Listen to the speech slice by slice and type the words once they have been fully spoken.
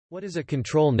What is a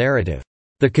control narrative?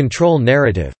 The control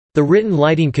narrative. The written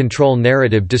lighting control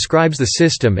narrative describes the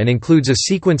system and includes a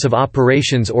sequence of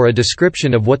operations or a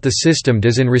description of what the system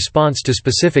does in response to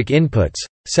specific inputs,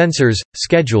 sensors,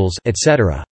 schedules,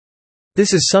 etc.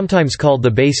 This is sometimes called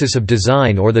the basis of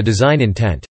design or the design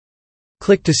intent.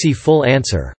 Click to see full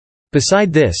answer.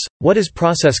 Beside this, what is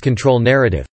process control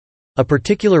narrative? A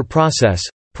particular process,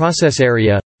 process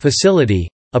area, facility,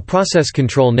 a process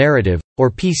control narrative, or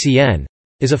PCN,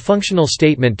 is a functional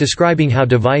statement describing how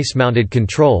device-mounted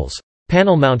controls,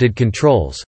 panel-mounted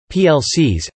controls,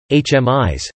 PLCs,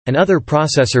 HMIs, and other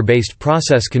processor-based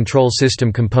process control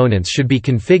system components should be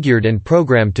configured and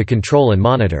programmed to control and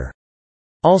monitor.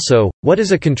 Also, what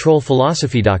is a control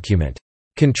philosophy document?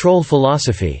 Control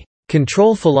philosophy.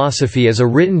 Control philosophy is a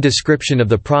written description of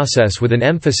the process with an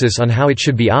emphasis on how it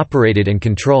should be operated and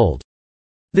controlled.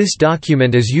 This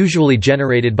document is usually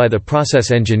generated by the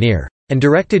process engineer, and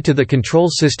directed to the control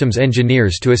systems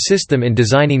engineers to assist them in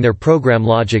designing their program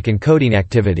logic and coding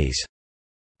activities.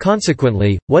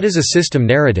 Consequently, what is a system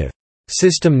narrative?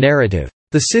 System narrative.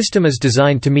 The system is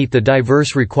designed to meet the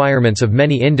diverse requirements of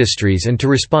many industries and to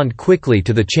respond quickly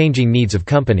to the changing needs of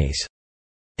companies.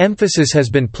 Emphasis has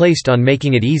been placed on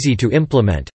making it easy to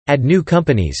implement, add new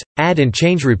companies, add and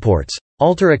change reports,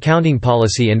 alter accounting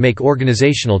policy and make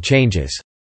organizational changes.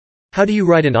 How do you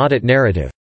write an audit narrative?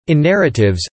 In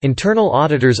narratives, internal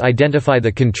auditors identify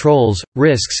the controls,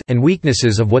 risks, and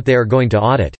weaknesses of what they are going to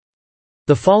audit.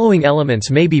 The following elements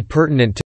may be pertinent to